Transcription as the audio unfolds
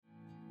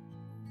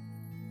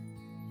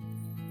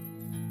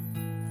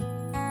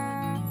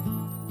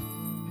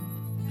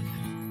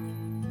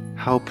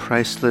How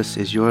priceless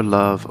is your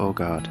love, O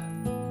God!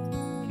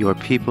 Your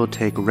people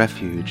take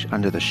refuge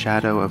under the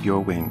shadow of your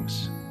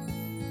wings.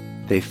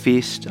 They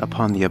feast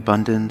upon the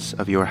abundance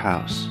of your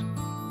house.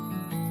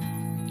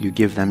 You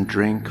give them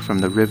drink from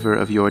the river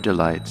of your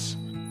delights,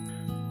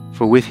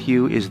 for with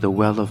you is the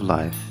well of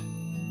life,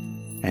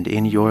 and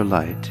in your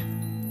light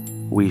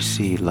we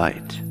see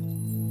light.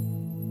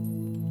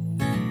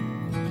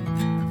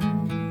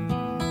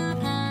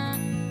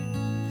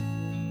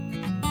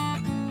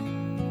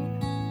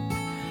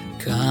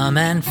 Come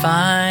and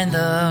find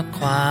the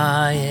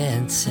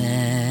quiet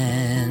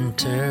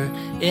center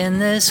in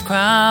this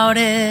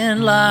crowded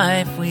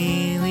life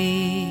we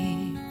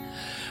lead.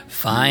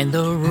 Find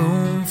the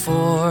room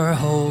for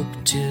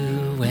hope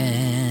to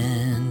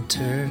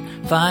enter.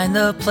 Find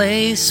the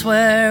place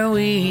where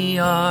we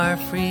are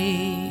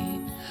free.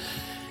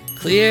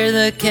 Clear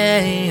the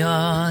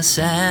chaos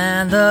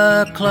and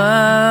the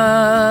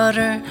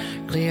clutter.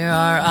 Clear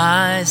our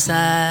eyes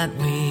that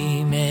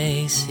we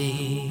may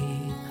see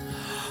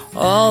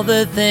all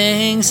the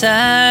things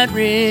that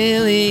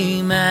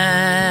really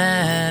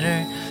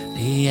matter.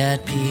 Be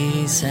at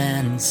peace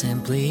and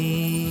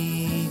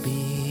simply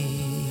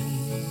be.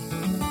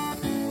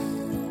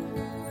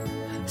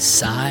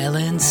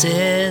 Silence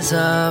is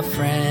a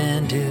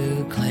friend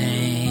who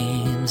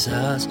claims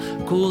us,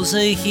 cools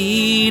the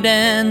heat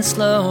and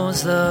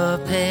slows the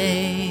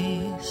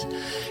pace.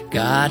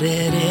 God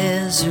it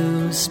is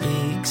who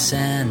speaks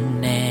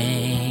and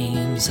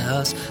names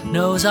us,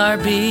 knows our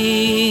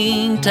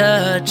being,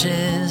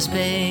 touches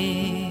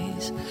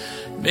base,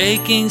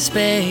 making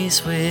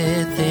space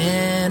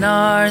within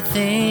our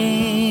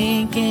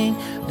thinking,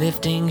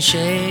 lifting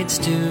shades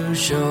to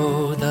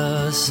show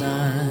the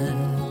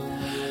sun,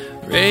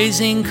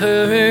 raising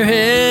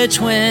courage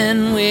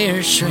when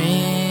we're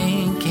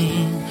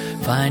shrinking,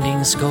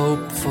 finding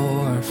scope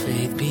for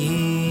faith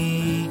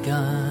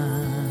begun.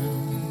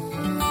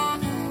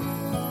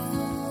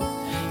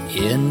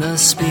 In the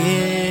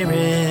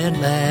Spirit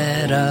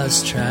let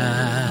us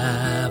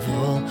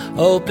travel,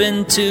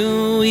 open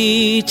to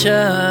each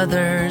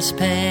other's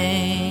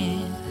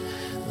pain.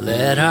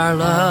 Let our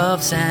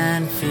loves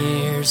and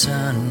fears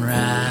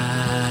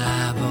unravel,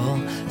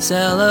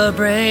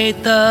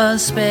 celebrate the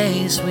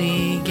space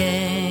we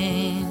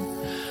gain.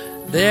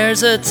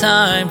 There's a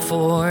time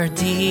for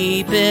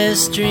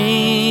deepest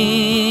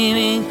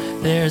dreaming,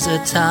 there's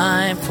a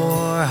time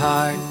for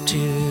heart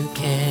to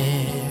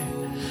care.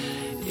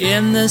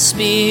 In the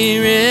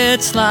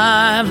Spirit's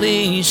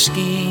lively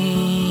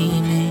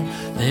scheming,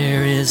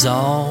 there is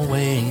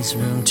always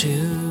room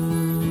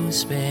to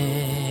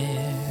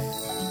spare.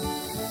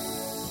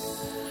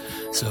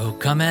 So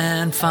come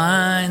and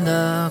find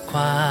the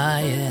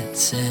quiet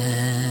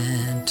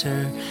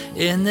center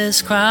in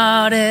this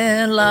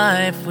crowded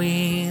life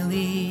we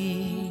lead.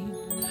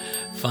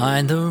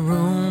 Find the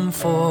room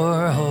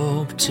for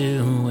hope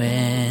to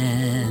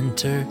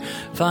enter.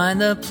 Find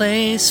the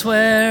place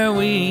where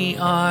we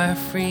are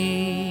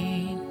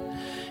free.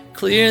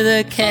 Clear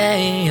the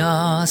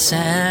chaos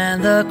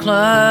and the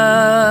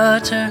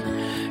clutter.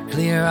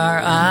 Clear our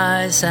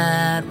eyes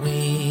that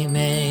we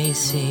may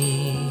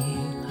see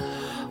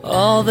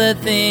all the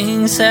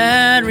things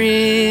that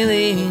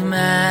really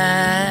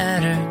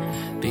matter.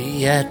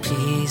 Be at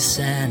peace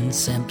and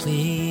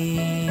simply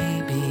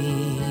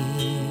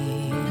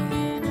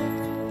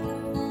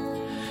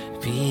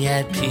be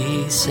at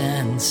peace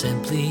and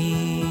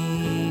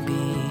simply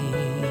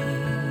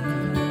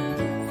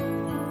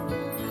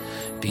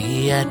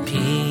be at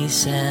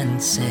peace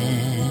and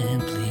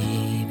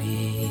simply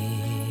be.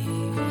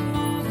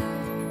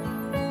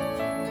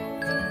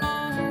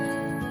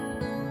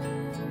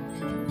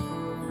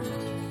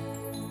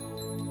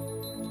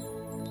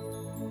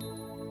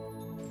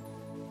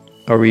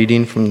 A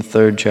reading from the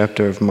 3rd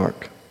chapter of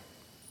Mark.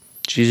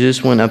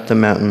 Jesus went up the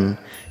mountain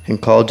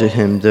and called to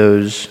him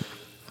those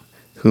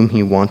whom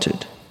he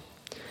wanted,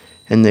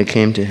 and they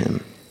came to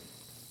him.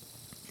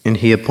 And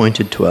he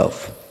appointed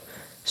 12,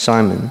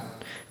 Simon,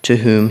 to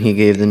whom he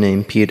gave the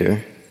name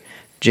Peter,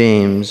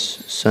 James,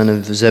 son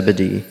of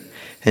Zebedee,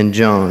 and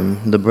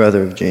John, the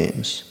brother of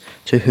James,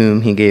 to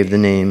whom he gave the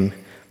name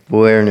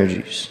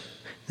Boanerges,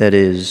 that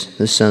is,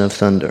 the son of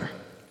thunder,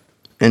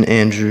 and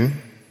Andrew,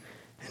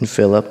 and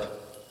Philip,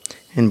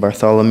 and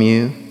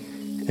Bartholomew,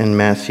 and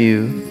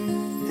Matthew,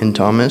 and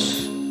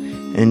Thomas,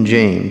 and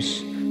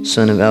James,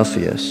 son of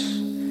Alphaeus,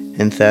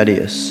 and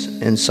Thaddeus,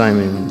 and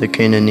Simon the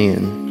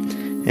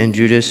Canaanian, and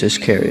Judas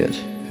Iscariot,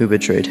 who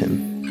betrayed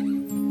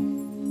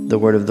him. The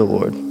word of the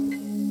Lord.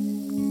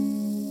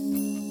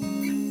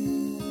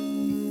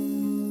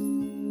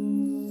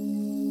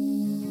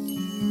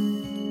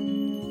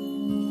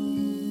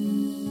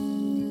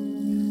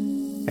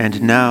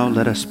 And now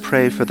let us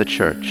pray for the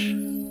church,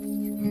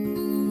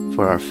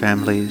 for our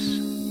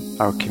families,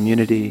 our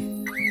community,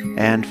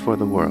 and for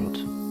the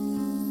world.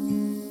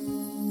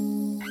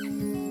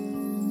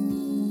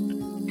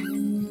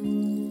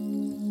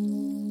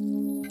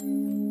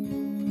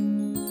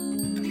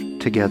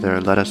 Together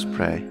let us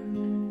pray.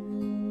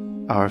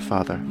 Our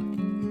Father,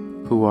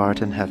 who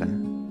art in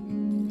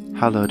heaven,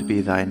 hallowed be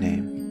thy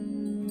name.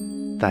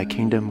 Thy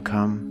kingdom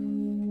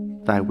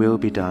come, thy will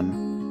be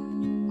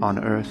done, on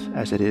earth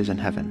as it is in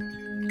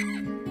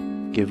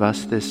heaven. Give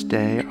us this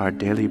day our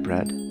daily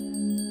bread,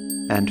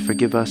 and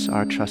forgive us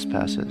our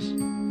trespasses,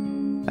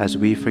 as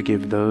we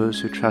forgive those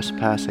who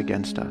trespass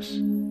against us.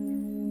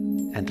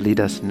 And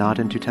lead us not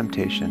into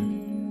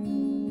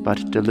temptation,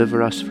 but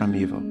deliver us from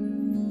evil.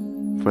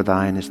 For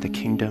thine is the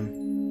kingdom,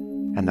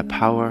 and the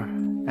power,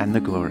 and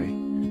the glory,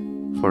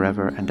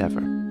 forever and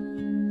ever.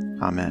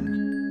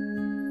 Amen.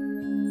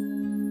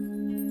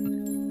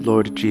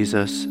 Lord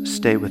Jesus,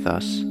 stay with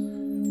us,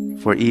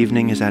 for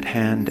evening is at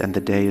hand and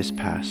the day is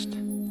past.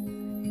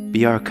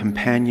 Be our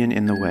companion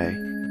in the way.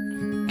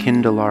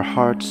 Kindle our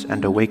hearts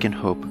and awaken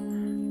hope,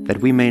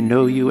 that we may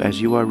know you as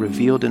you are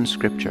revealed in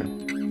Scripture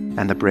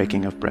and the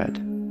breaking of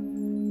bread.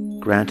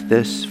 Grant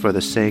this for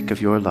the sake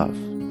of your love.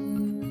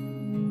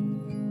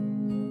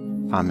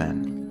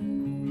 Amen.